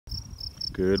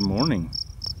Good morning.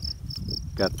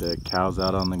 Got the cows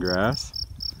out on the grass.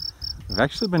 We've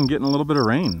actually been getting a little bit of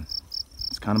rain.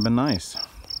 It's kind of been nice.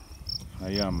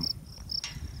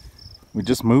 We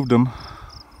just moved them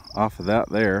off of that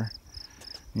there.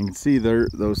 You can see there,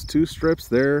 those two strips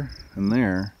there and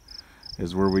there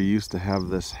is where we used to have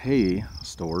this hay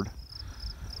stored.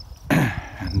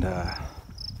 And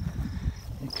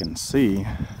you can see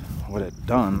what it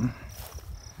done.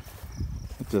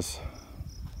 It just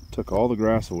took all the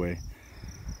grass away.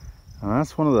 And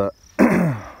that's one of the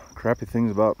crappy things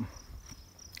about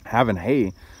having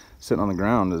hay sitting on the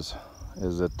ground is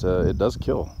that it does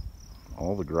kill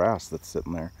all the grass that's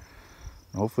sitting there.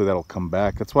 And hopefully that'll come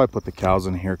back. That's why I put the cows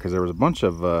in here, because there was a bunch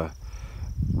of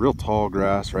real tall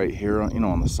grass right here, you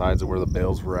know, on the sides of where the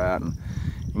bales were at, and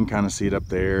you can kind of see it up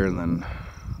there and then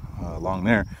along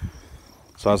there.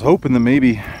 So I was hoping that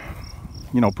maybe,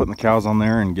 you know, putting the cows on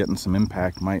there and getting some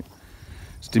impact might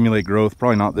stimulate growth.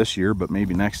 Probably not this year, but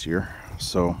maybe next year.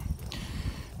 So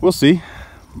we'll see.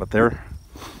 But they're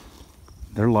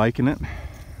liking it.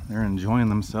 They're enjoying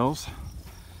themselves.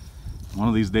 One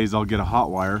of these days I'll get a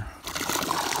hot wire.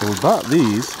 So we bought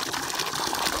these,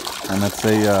 and it's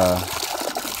a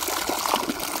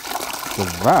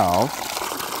valve,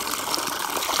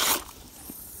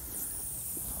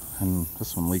 and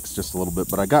this one leaks just a little bit,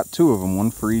 but I got two of them,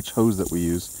 one for each hose that we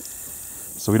use,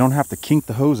 so we don't have to kink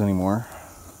the hose anymore,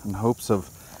 in hopes of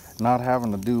not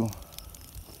having to do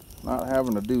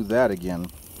that again.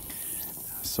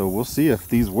 So we'll see if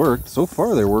these work. So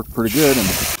far they work pretty good, and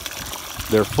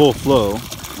they're full flow,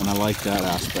 and I like that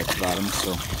aspect about them.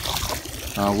 So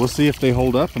we'll see if they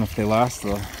hold up and if they last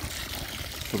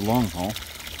for the long haul.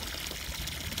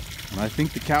 And I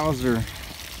think the cows are,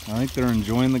 I think they're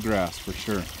enjoying the grass for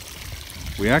sure.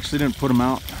 We actually didn't put them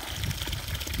out.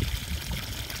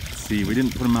 Let's see, we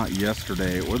didn't put them out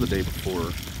yesterday or the day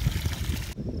before.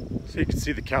 So you can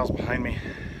see the cows behind me.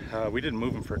 We didn't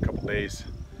move them for a couple days,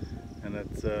 and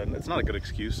it's not a good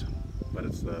excuse, but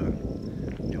it's the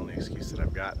only excuse that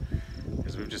I've got,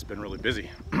 because we've just been really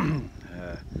busy.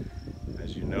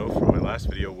 As you know from my last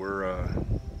video, we're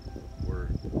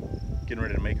getting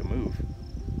ready to make a move,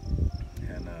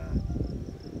 and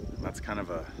that's kind of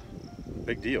a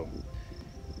big deal.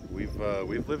 We've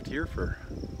lived here for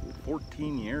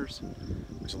 14 years,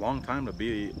 which is a long time to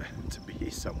be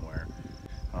somewhere.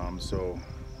 So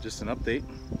just an update.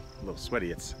 A little sweaty.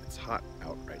 It's hot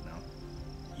out right now.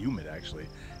 Humid actually. It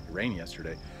rained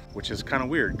yesterday, which is kind of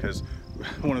weird, because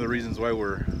one of the reasons why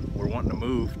we're wanting to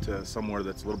move to somewhere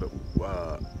that's a little bit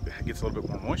gets a little bit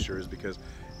more moisture is because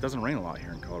it doesn't rain a lot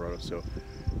here in Colorado. So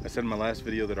I said in my last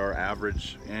video that our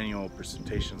average annual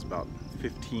precipitation is about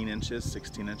 15 inches,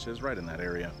 16 inches, right in that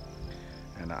area.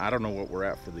 And I don't know what we're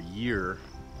at for the year,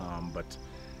 but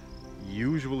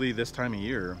usually this time of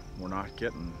year we're not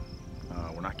getting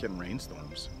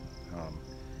rainstorms.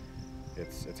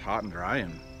 It's hot and dry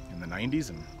and in the 90s,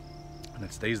 and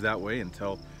it stays that way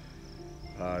until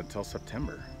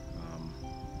September.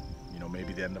 You know,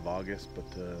 maybe the end of August, but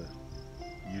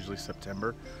usually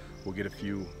September we'll get a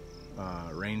few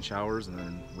rain showers and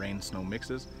then rain snow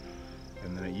mixes,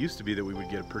 and then it used to be that we would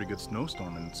get a pretty good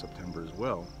snowstorm in September as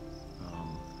well,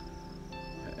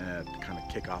 and kind of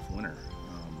kick off winter.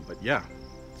 But yeah,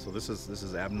 so this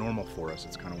is abnormal for us.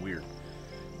 It's kind of weird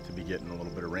to be getting a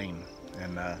little bit of rain,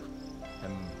 and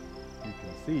you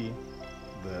can see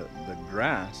the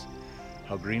grass,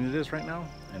 how green it is right now.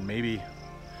 And maybe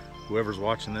whoever's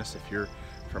watching this, if you're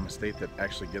from a state that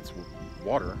actually gets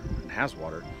water and has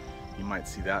water, you might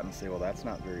see that and say, well, that's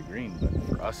not very green. But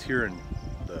for us here in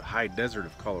the high desert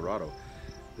of Colorado,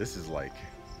 this is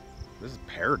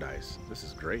paradise. This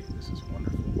is great. This is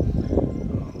wonderful.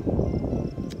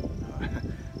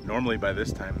 Normally by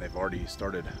this time they've already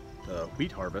started the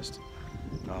wheat harvest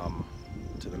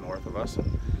to the north of us,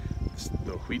 and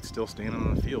the wheat's still standing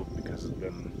in the field because it's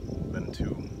been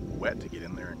too wet to get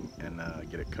in there and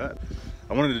get it cut.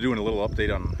 I wanted to do a little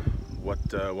update on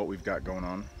what we've got going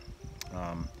on.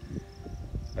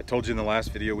 I told you in the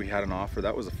last video we had an offer.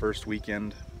 That was the first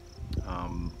weekend.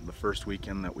 The first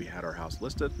weekend that we had our house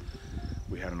listed,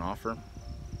 we had an offer.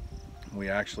 We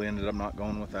actually ended up not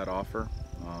going with that offer,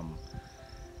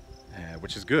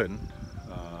 which is good.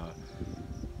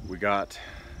 We got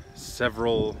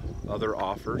several other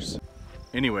offers.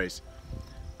 Anyways,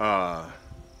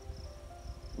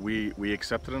 we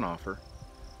accepted an offer.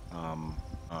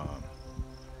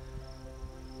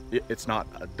 It's not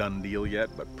a done deal yet,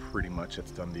 but pretty much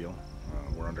it's done deal.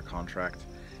 We're under contract.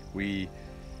 We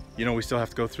still have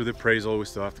to go through the appraisal. We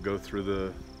still have to go through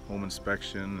the home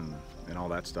inspection and all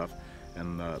that stuff.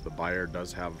 And the buyer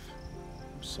does have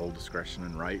sole discretion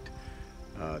and right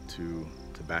to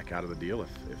back out of the deal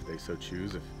if they so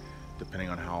choose, depending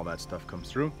on how all that stuff comes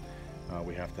through.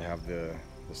 We have to have the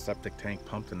septic tank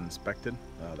pumped and inspected.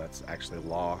 That's actually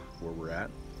law where we're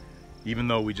at. Even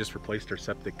though we just replaced our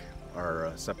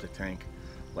septic tank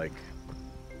like,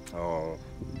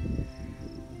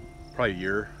 probably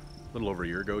a little over a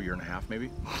year ago, year and a half maybe.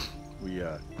 We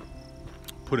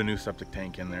put a new septic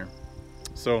tank in there.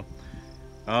 So,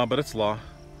 but it's law,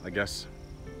 I guess.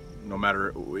 No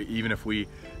matter, even if we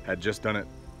had just done it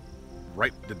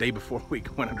right the day before we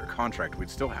went under contract, we'd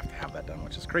still have to have that done,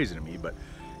 which is crazy to me. But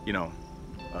you know,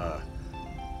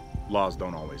 laws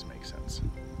don't always make sense,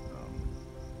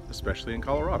 especially in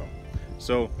Colorado.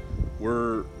 So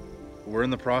we're in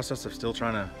the process of still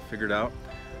trying to figure it out,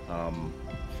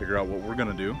 figure out what we're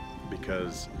gonna do,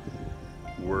 because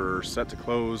we're set to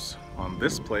close on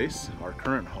this place, our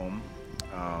current home.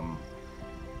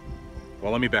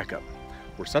 Well, let me back up.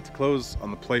 We're set to close on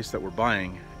the place that we're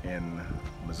buying in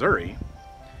Missouri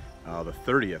the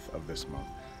 30th of this month.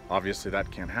 Obviously that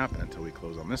can't happen until we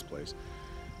close on this place.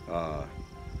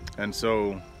 And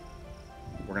so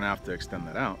we're gonna have to extend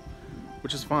that out,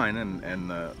 which is fine. And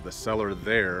the seller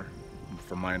there,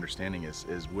 from my understanding,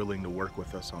 is willing to work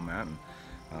with us on that.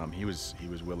 And he was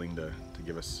willing to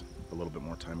give us a little bit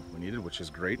more time if we needed, which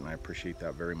is great, and I appreciate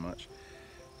that very much.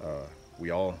 We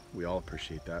all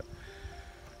appreciate that.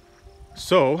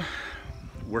 So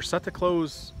we're set to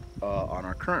close on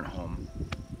our current home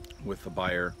with the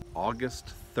buyer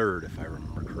August 3rd, if I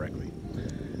remember correctly,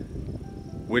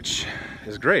 which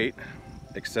is great,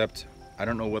 except I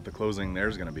don't know what the closing there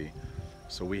is going to be.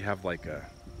 So we have like a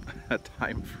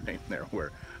time frame there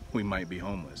where we might be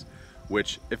homeless,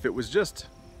 which if it was just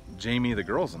Jamie, the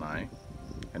girls, and I,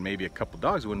 and maybe a couple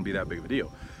dogs, it wouldn't be that big of a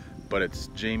deal. But it's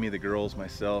Jamie, the girls,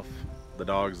 myself, the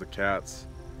dogs, the cats,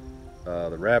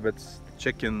 the rabbits, the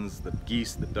chickens, the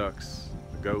geese, the ducks,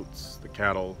 the goats, the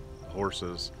cattle, the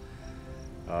horses.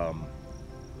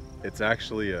 It's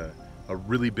actually a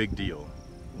really big deal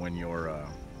when you're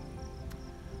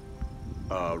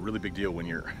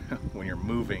when you're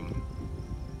moving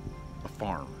a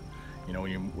farm. You know,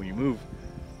 when you move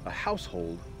a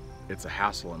household, it's a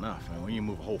hassle enough. And when you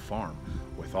move a whole farm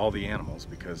with all the animals,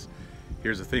 because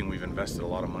here's the thing, we've invested a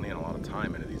lot of money and a lot of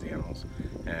time into these animals,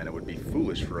 and it would be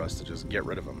foolish for us to just get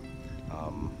rid of them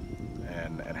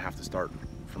and have to start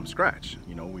from scratch.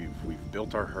 You know, we've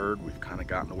built our herd, we've kind of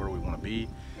gotten to where we want to be.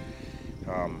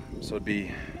 So it'd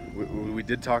be, we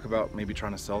did talk about maybe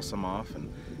trying to sell some off,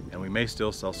 and we may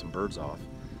still sell some birds off.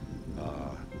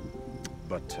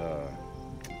 But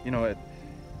you know,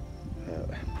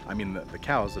 I mean, the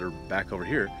cows that are back over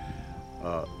here,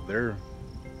 they're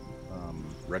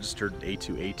registered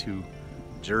A2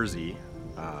 Jersey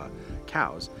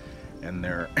cows, and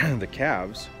they're the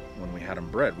calves, when we had them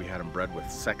bred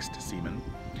with sexed semen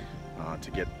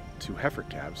to get 2 heifer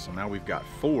calves. So now we've got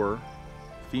 4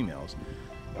 females.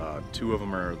 2 of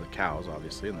them are the cows,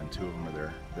 obviously, and then 2 of them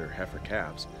are their heifer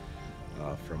calves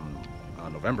from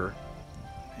November.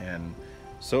 And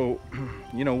so,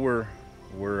 you know, we're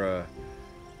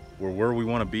where we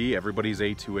want to be. Everybody's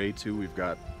A2. We've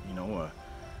got, you know,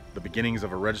 the beginnings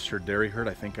of a registered dairy herd.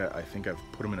 I think I've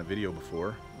put them in a video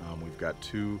before. We've got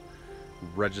 2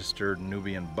 registered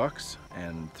Nubian bucks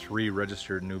and 3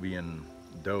 registered Nubian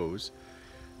does.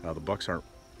 The bucks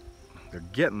they're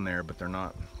getting there, but they're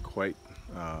not quite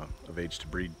of age to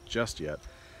breed just yet.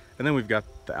 And then we've got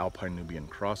the Alpine Nubian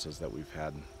crosses that we've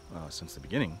had since the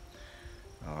beginning,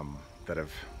 that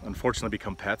have unfortunately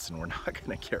become pets, and we're not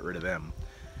going to get rid of them.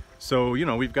 So, you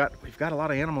know, we've got a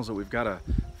lot of animals that we've got to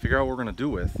figure out what we're going to do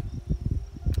with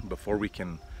before we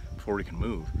can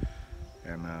move.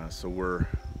 And so we're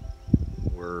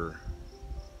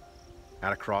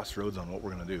at a crossroads on what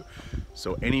we're going to do.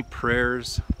 So any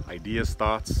prayers, ideas,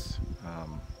 thoughts,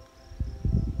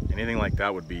 anything like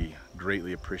that would be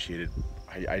greatly appreciated.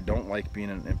 I don't like being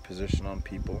an imposition on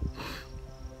people,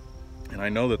 and I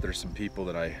know that there's some people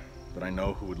that I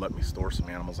know who would let me store some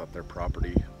animals at their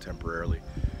property temporarily.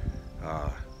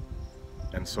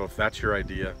 And so if that's your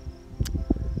idea,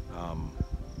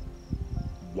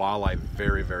 while I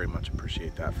very, very much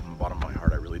appreciate that from the bottom of my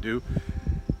heart, I really do,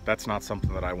 that's not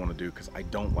something that I want to do, because I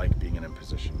don't like being an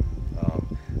imposition.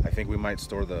 I think we might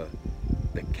store the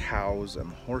cows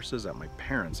and the horses at my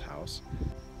parents' house.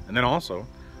 And then also,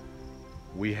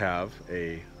 we have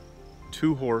a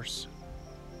 2-horse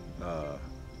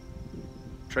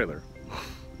trailer.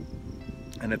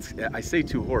 And I say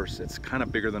 2-horse, it's kind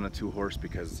of bigger than a 2-horse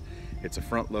because it's a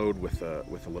front load with a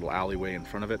little alleyway in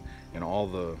front of it, and all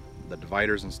the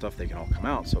dividers and stuff, they can all come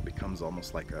out, so it becomes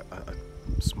almost like a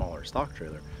smaller stock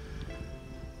trailer.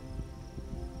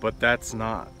 but that's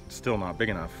still not big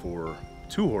enough for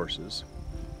 2 horses,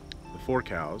 the 4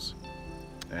 cows,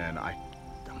 and I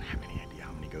don't have any idea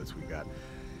how many goats we've got.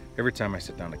 Every time I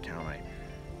sit down to count,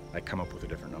 I come up with a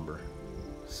different number.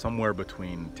 Somewhere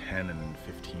between 10 and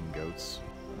 15 goats.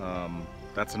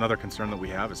 That's another concern that we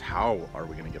have, is how are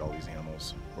we going to get all these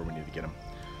animals where we need to get them.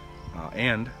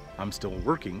 And I'm still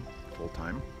working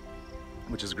full-time,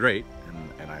 which is great,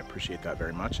 and I appreciate that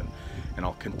very much, and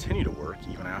I'll continue to work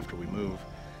even after we move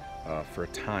for a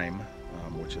time,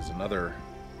 which is another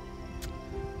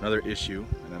issue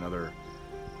and another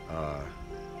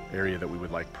area that we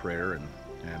would like prayer and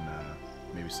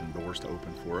maybe some doors to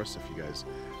open for us if you guys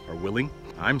are willing.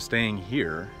 I'm staying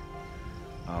here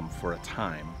for a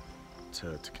time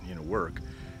to continue to work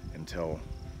until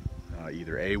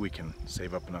either A, we can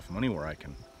save up enough money where I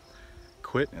can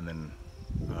quit and then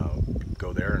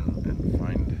go there and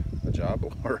find a job,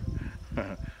 or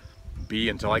B,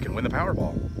 until I can win the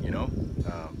Powerball, you know.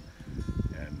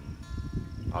 And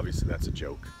obviously that's a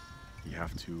joke. You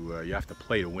have to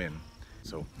play to win.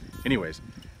 So anyways,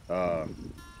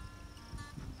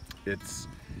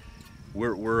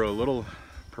 we're a little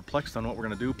perplexed on what we're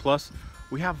gonna do. Plus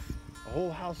we have a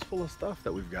whole house full of stuff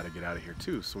that we've got to get out of here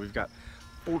too. So we've got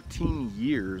 14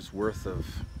 years worth of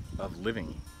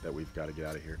living that we've got to get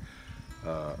out of here.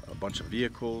 A bunch of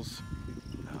vehicles,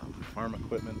 farm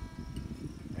equipment,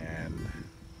 and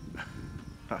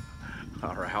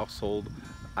our household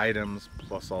items,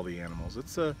 plus all the animals.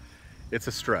 It's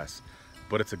a stress,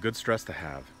 but it's a good stress to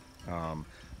have.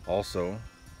 Also,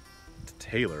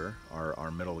 Taylor,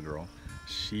 our middle girl,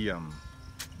 she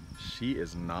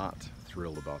is not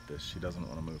thrilled about this. She doesn't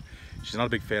want to move. She's not a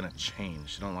big fan of change.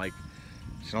 She don't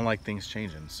like things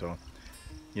changing. So,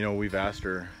 you know, we've asked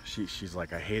her. She's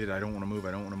like, I hate it. I don't want to move.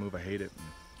 I don't want to move. I hate it.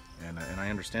 And I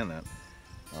understand that.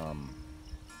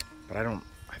 But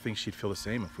I think she'd feel the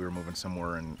same if we were moving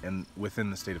somewhere and within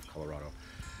the state of Colorado.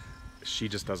 She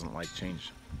just doesn't like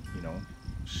change. You know,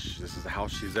 this is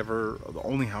the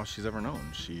only house she's ever known.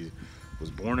 She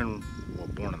was born in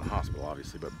the hospital,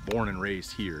 obviously, but born and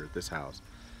raised here at this house.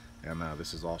 And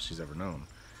this is all she's ever known.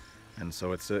 And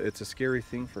so it's a scary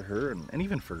thing for her, and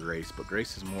even for Grace. But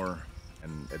Grace is more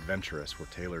adventurous, where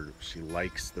Taylor, she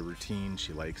likes the routine.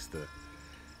 She likes the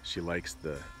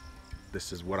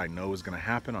this is what I know is going to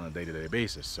happen on a day-to-day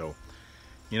basis. So,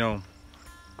 you know,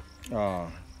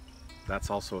 that's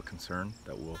also a concern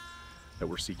that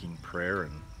we're seeking prayer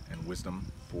and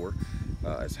wisdom for,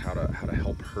 is how to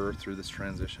help her through this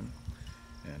transition,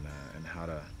 and how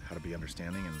to be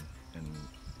understanding and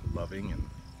loving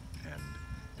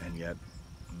and yet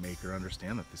make her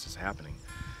understand that this is happening.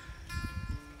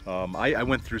 I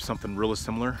went through something really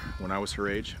similar when I was her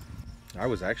age. I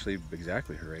was actually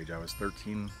exactly her age. I was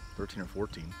 13 or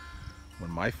 14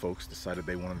 when my folks decided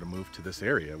they wanted to move to this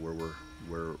area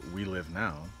where we live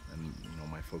now, and you know,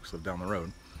 my folks live down the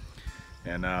road.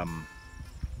 And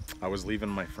I was leaving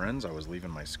my friends, I was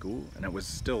leaving my school, and it was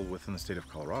still within the state of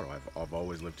Colorado. I've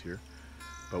always lived here,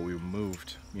 but we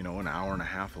moved, you know, an hour and a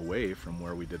half away from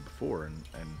where we did before, and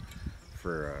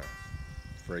for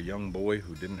a young boy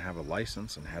who didn't have a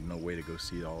license and had no way to go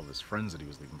see all of his friends that he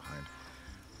was leaving behind,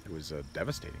 it was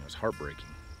devastating. It was heartbreaking.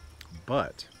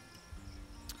 But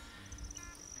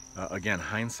again,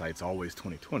 hindsight's always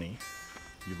 20/20.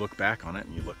 You look back on it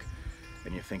and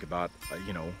you think about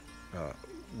you know,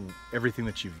 everything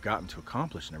that you've gotten to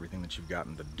accomplish and everything that you've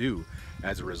gotten to do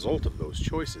as a result of those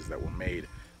choices that were made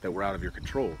that were out of your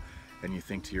control. And you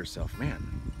think to yourself, man,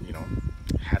 you know,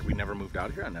 had we never moved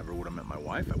out here, I never would have met my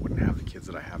wife. I wouldn't have the kids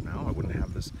that I have now. I wouldn't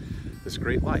have this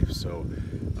great life. So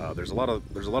there's a lot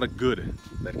of good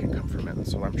that can come from it. And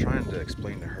so I'm trying to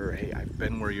explain to her, hey, I've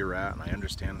been where you're at, and I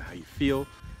understand how you feel.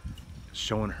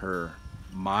 Showing her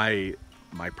my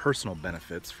personal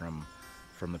benefits from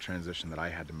the transition that I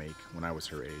had to make when I was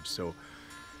her age. So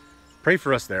pray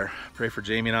for us there. Pray for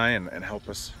Jamie and I, and help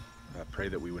us. Pray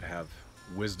that we would have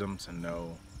wisdom to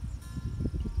know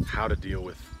how to deal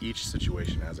with each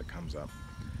situation as it comes up,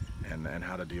 and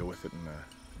how to deal with it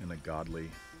in a godly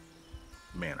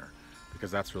manner,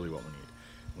 because that's really what we need.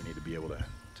 We need to be able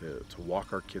to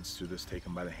walk our kids through this, take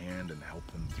them by the hand, and help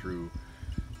them through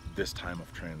this time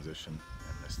of transition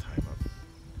and this time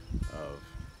of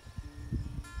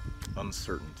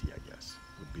uncertainty, I guess,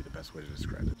 would be the best way to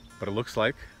describe it. But it looks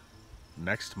like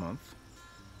next month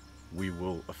we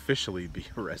will officially be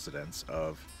residents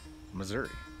of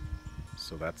Missouri.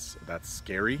 So that's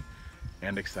scary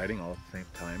and exciting all at the same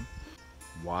time.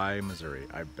 Why Missouri?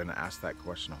 I've been asked that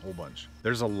question a whole bunch.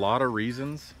 There's a lot of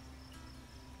reasons.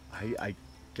 I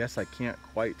guess I can't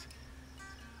quite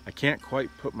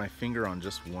put my finger on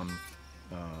just one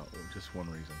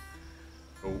reason.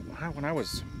 So when I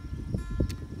was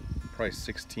probably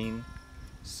 16,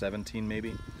 17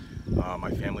 maybe,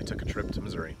 my family took a trip to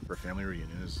Missouri for a family reunion.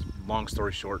 It was, long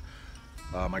story short,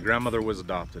 my grandmother was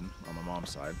adopted on my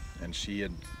mom's side, and she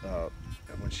had,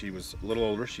 when she was a little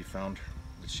older, she found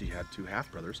that she had 2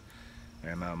 half-brothers,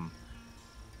 and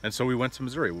so we went to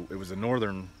Missouri. It was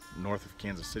north of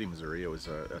Kansas City, Missouri. It was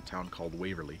a town called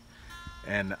Waverly,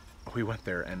 and we went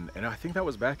there, and I think that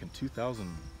was back in 2000,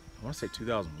 I want to say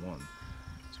 2001,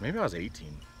 so maybe I was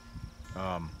 18.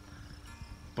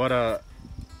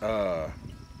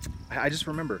 I just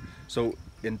remember, so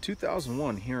in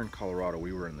 2001 here in Colorado,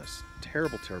 we were in this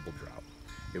terrible drought.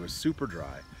 It was super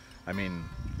dry. I mean,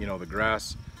 you know, the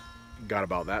grass got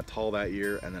about that tall that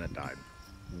year, and then it died.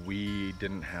 We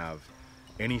didn't have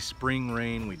any spring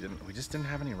rain. We just didn't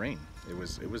have any rain. It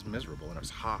was miserable, and it was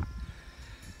hot.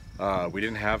 We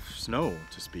didn't have snow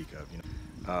to speak of, you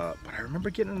know. But I remember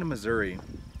getting into Missouri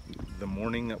the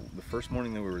first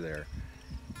morning that we were there,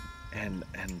 and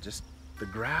just the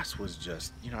grass was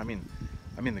just, you know, I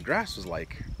mean the grass was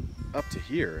like up to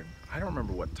here, and I don't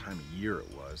remember what time of year it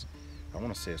was. I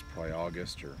want to say it's probably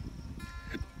August, or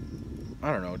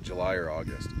I don't know, July or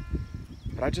August.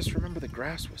 But I just remember the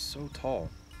grass was so tall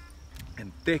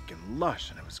and thick and lush,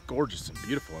 and it was gorgeous and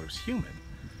beautiful. It was humid.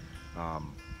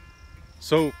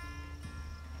 So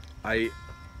I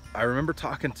remember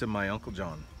talking to my Uncle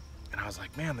John, and I was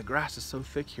like, man, the grass is so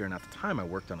thick here. And at the time I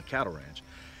worked on a cattle ranch.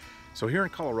 So here in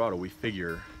Colorado, we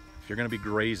figure if you're going to be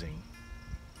grazing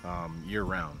year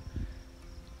round,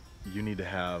 you need to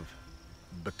have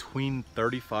between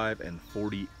 35 and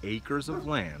 40 acres of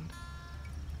land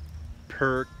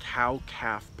per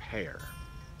cow-calf pair.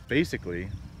 Basically,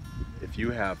 if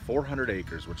you have 400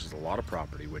 acres, which is a lot of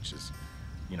property, which is,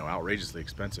 you know, outrageously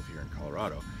expensive here in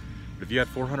Colorado, but if you had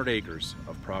 400 acres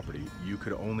of property, you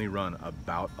could only run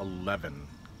about 11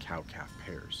 cow-calf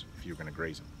pairs if you were going to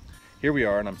graze them. Here we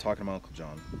are, and I'm talking to my Uncle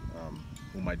John,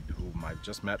 whom I've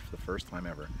just met for the first time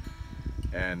ever.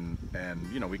 And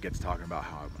you know, we get to talking about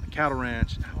how I'm on a cattle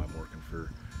ranch and how I'm working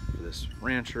for this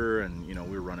rancher, and you know,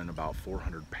 we're running about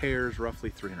 400 pairs, roughly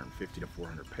 350 to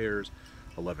 400 pairs,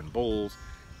 11 bulls,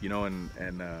 you know, and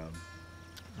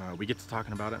we get to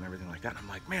talking about it and everything like that. And I'm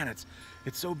like, man, it's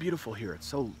so beautiful here. It's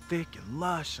so thick and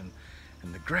lush, and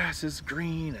the grass is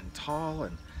green and tall,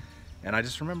 and I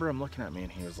just remember him looking at me,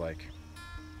 and he was like,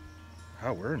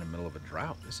 oh, we're in the middle of a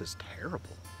drought. This is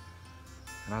terrible.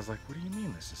 And I was like, what do you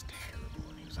mean this is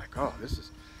terrible? And he was like, oh, this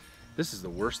is the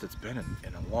worst it's been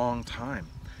in a long time.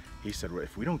 He said, well,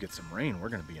 if we don't get some rain, we're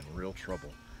going to be in real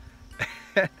trouble.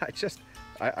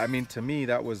 I mean, to me,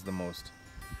 that was the most,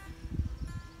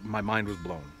 my mind was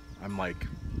blown. I'm like,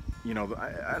 you know,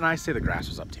 and I say the grass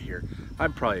was up to here.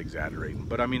 I'm probably exaggerating,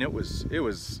 but I mean, it was,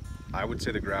 I would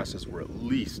say the grasses were at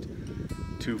least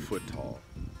 2 foot tall,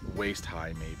 waist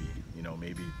high maybe, you know,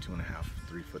 maybe 2.5,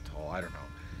 3 foot tall, I don't know.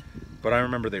 But I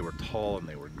remember they were tall, and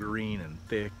they were green and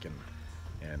thick and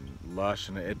lush,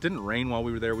 and it didn't rain while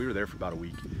we were there. We were there for about a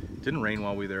week. It didn't rain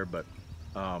while we were there, but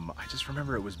I just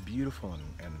remember it was beautiful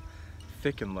and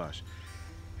thick and lush.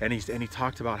 And he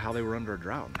talked about how they were under a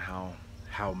drought, and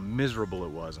how miserable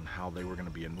it was, and how they were going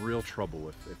to be in real trouble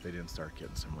if they didn't start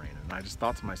getting some rain. And I just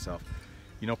thought to myself,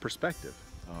 you know, perspective.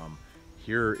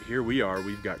 Here we are,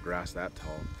 we've got grass that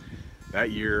tall.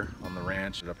 That year on the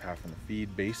ranch, ended up having to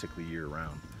feed basically year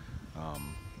round,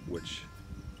 which,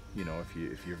 you know, if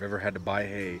you've ever had to buy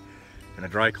hay in a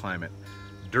dry climate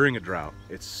during a drought,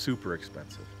 it's super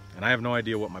expensive. And I have no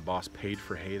idea what my boss paid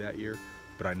for hay that year,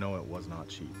 but I know it was not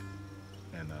cheap.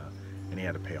 And he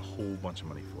had to pay a whole bunch of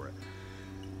money for it.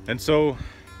 And so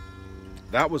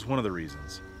that was one of the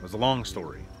reasons. It was a long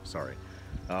story, sorry.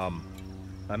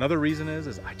 Another reason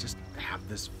is I just have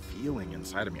this feeling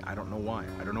inside of me. I don't know why.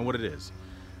 I don't know what it is.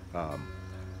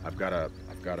 I've got a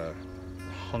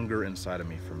hunger inside of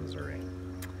me for Missouri,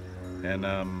 and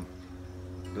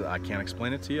I can't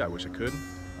explain it to you. I wish I could.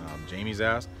 Jamie's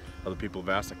asked, other people have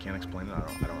asked. I can't explain it.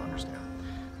 I don't understand.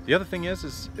 The other thing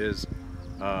is it's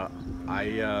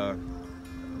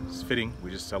fitting.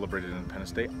 We just celebrated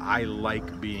Independence Day. I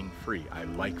like being free. I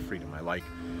like freedom. I like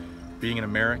being an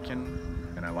American,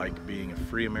 and I like being a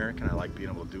free American. I like being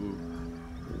able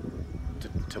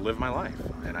to live my life,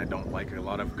 and I don't like a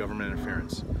lot of government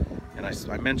interference. And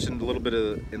I mentioned a little bit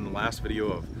in the last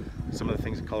video of some of the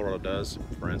things that Colorado does.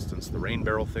 For instance, the rain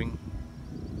barrel thing.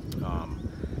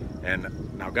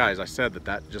 And now, guys, I said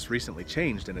that just recently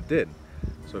changed, and it did.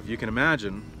 So if you can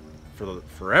imagine, for the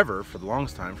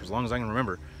longest time, for as long as I can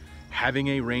remember, having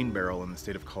a rain barrel in the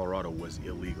state of Colorado was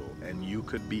illegal, and you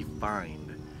could be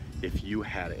fined if you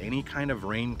had any kind of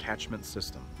rain catchment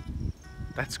system.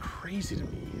 That's crazy to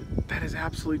me. That is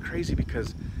absolutely crazy,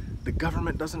 because the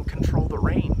government doesn't control the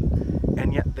rain,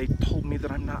 and yet they told me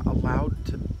that I'm not allowed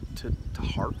to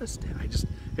harvest it.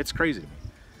 It's crazy to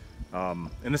me.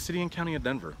 In the city and county of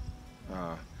Denver,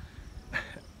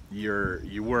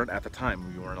 you weren't, at the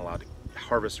time, you weren't allowed to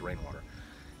harvest rainwater.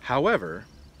 However,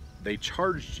 they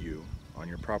charged you on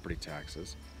your property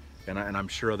taxes, and I'm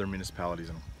sure other municipalities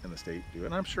in the state do,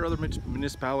 and I'm sure other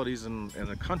municipalities in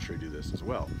the country do this as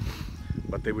well.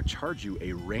 But they would charge you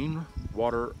a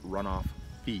rainwater runoff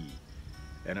fee,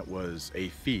 and it was a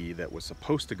fee that was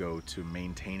supposed to go to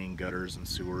maintaining gutters and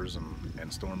sewers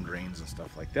and storm drains and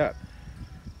stuff like that.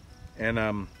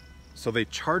 And so they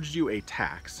charged you a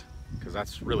tax, because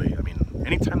that's really, I mean,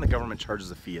 anytime the government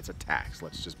charges a fee, it's a tax,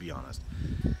 let's just be honest.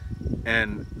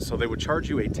 And so they would charge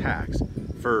you a tax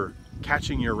for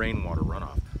catching your rainwater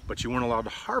runoff, but you weren't allowed to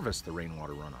harvest the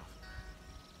rainwater runoff.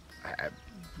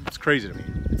 It's crazy to me.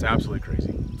 It's absolutely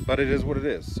crazy, but it is what it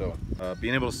is. So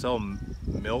being able to sell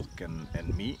milk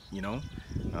and meat, you know,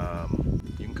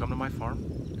 you can come to my farm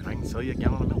and I can sell you a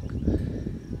gallon of milk,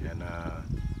 and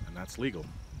that's legal.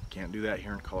 Can't do that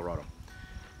here in Colorado.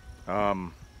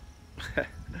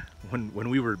 When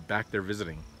we were back there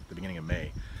visiting at the beginning of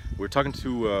May, we were talking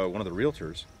to one of the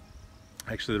realtors,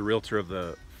 actually the realtor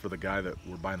for the guy that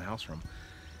we're buying the house from,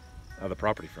 the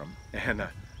property from, and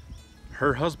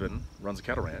her husband runs a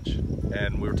cattle ranch,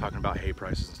 and we were talking about hay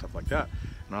prices and stuff like that.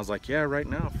 And I was like, yeah, right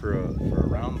now for a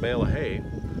round bale of hay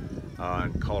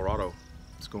in Colorado,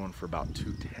 it's going for about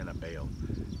 $2.10 a bale.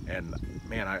 And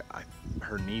man,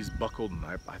 her knees buckled, and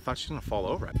I thought she was gonna fall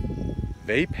over.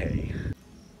 They pay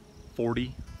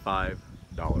 $45.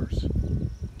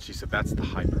 She said that's the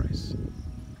high price.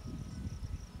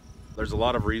 There's a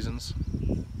lot of reasons,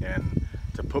 and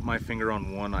to put my finger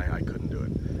on one, I couldn't do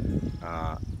it.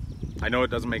 I know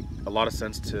it doesn't make a lot of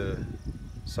sense to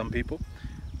some people,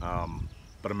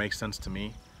 but it makes sense to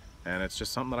me, and it's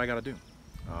just something that I gotta do.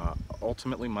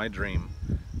 Ultimately, my dream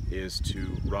is to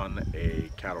run a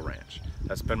cattle ranch.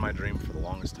 That's been my dream for the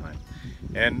longest time.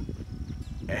 And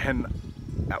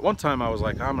at one time I was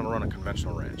like, I'm gonna run a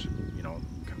conventional ranch. You know,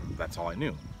 that's all I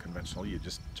knew. Conventional, you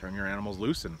just turn your animals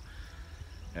loose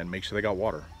and make sure they got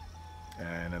water.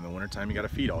 And in the wintertime, you gotta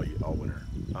feed all winter.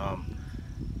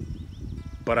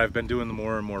 But I've been doing the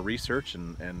more and more research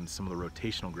and some of the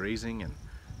rotational grazing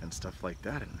and stuff like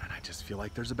that, and I just feel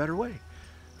like there's a better way.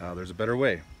 There's a better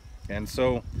way. And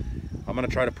so I'm gonna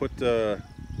try to put,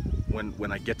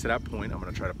 when I get to that point, I'm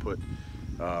gonna try to put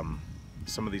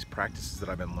some of these practices that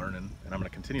I've been learning, and I'm gonna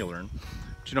continue to learn.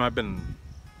 But you know, I've been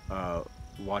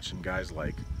watching guys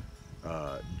like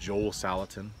Joel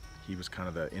Salatin. He was kind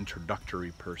of the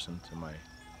introductory person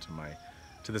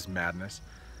to this madness.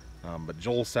 But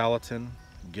Joel Salatin,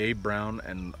 Gabe Brown,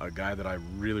 and a guy that I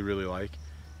really, really like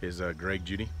is Greg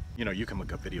Judy. You know, you can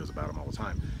look up videos about him all the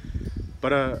time.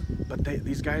 But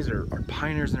these guys are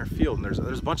pioneers in their field, and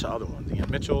there's a bunch of other ones. Ian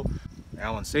Mitchell,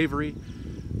 Alan Savory,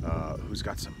 who's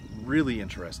got some really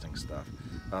interesting stuff.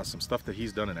 Some stuff that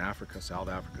he's done in Africa, South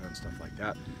Africa, and stuff like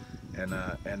that.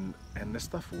 And this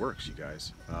stuff works, you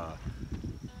guys.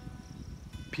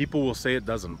 People will say it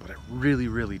doesn't, but it really,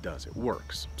 really does. It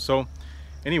works. So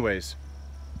anyways,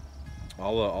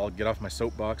 I'll get off my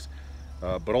soapbox,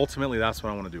 but ultimately that's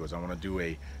what I want to do. Is I want to do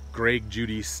a Greg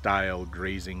Judy style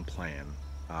grazing plan,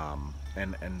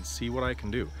 and see what I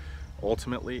can do.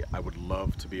 Ultimately, I would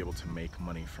love to be able to make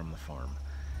money from the farm,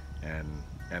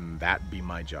 and that be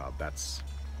my job. That's,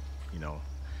 you know,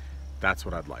 that's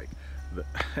what I'd like.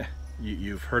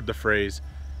 You've heard the phrase,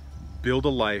 build a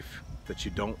life that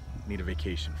you don't need a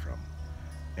vacation from,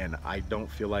 and I don't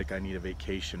feel like I need a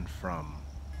vacation from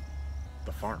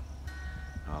the farm.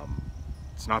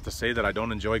 It's not to say that I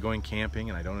don't enjoy going camping,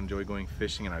 and I don't enjoy going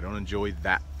fishing, and I don't enjoy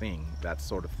that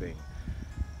sort of thing,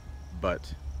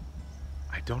 but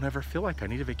I don't ever feel like I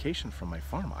need a vacation from my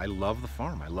farm. I love the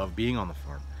farm. I love being on the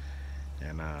farm,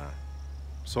 and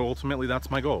so ultimately that's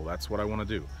my goal. That's what I want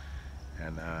to do.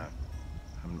 And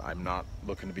I'm not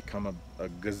looking to become a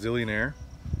gazillionaire,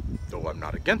 though I'm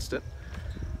not against it,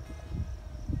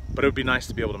 but it would be nice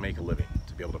to be able to make a living,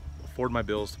 to be able to afford my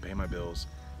bills, to pay my bills,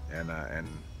 and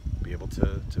be able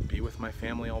to be with my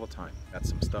family all the time. That's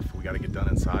some stuff we got to get done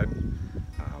inside.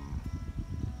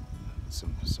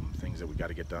 Some things that we got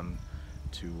to get done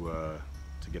to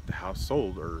get the house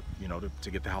sold, or you know,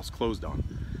 to get the house closed on.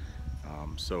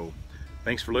 So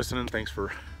thanks for listening. Thanks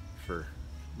for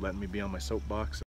letting me be on my soapbox.